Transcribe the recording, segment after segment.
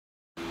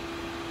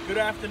Good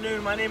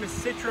afternoon. My name is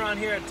Tameron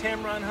here at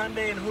Tameron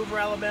Hyundai in Hoover,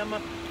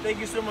 Alabama. Thank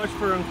you so much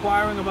for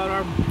inquiring about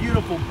our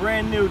beautiful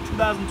brand new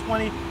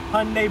 2020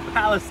 Hyundai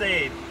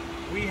Palisade.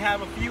 We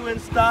have a few in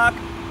stock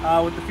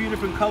with a few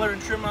different color and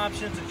trim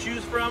options to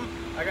choose from.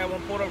 I got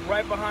one pulled up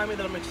right behind me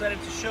that I'm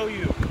excited to show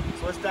you.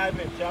 So let's dive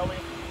in, shall we?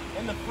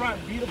 In the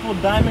front, beautiful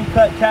diamond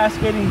cut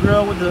cascading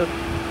grille with the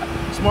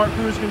smart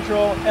cruise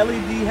control,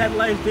 LED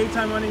headlights,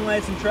 daytime running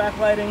lights, and track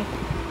lighting.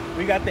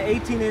 We got the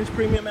 18-inch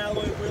premium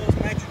alloy wheels,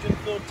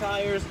 nitrogen-filled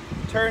tires,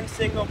 turn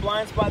signal,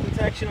 blind spot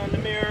detection on the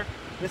mirror.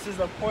 This is,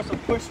 of course, a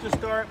push to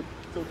start,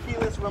 so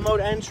keyless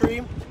remote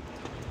entry.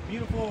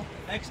 Beautiful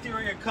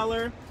exterior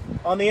color.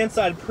 On the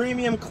inside,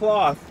 premium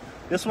cloth.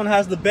 This one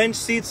has the bench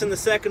seats in the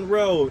second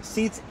row,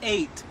 seats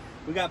 8.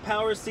 We got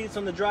power seats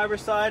on the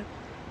driver's side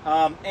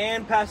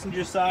and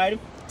passenger side.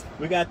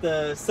 We got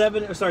the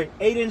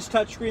 8-inch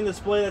touchscreen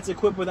display that's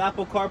equipped with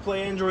Apple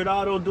CarPlay, Android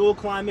Auto, dual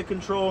climate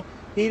control,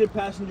 heated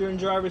passenger and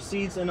driver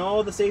seats, and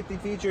all the safety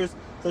features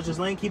such as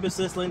lane keep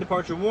assist, lane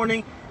departure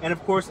warning, and of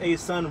course a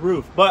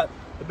sunroof. But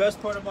the best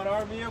part about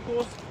our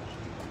vehicles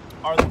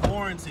are the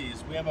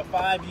warranties. We have a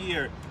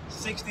 5-year,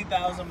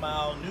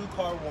 60,000-mile new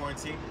car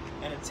warranty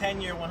and a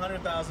 10-year,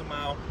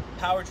 100,000-mile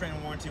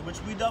powertrain warranty, which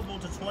we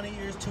doubled to 20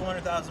 years,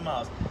 200,000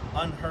 miles.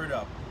 Unheard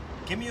of.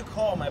 Give me a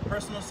call. My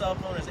personal cell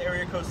phone is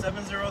area code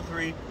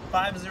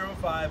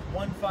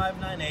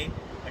 703-505-1598.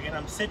 Again,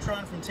 I'm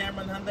Tameron from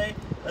Tameron Hyundai.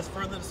 Let's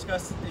further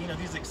discuss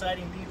these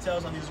exciting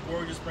details on these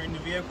gorgeous brand new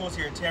vehicles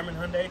here at Tameron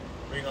Hyundai,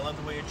 where you're going to love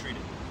the way you're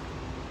treated.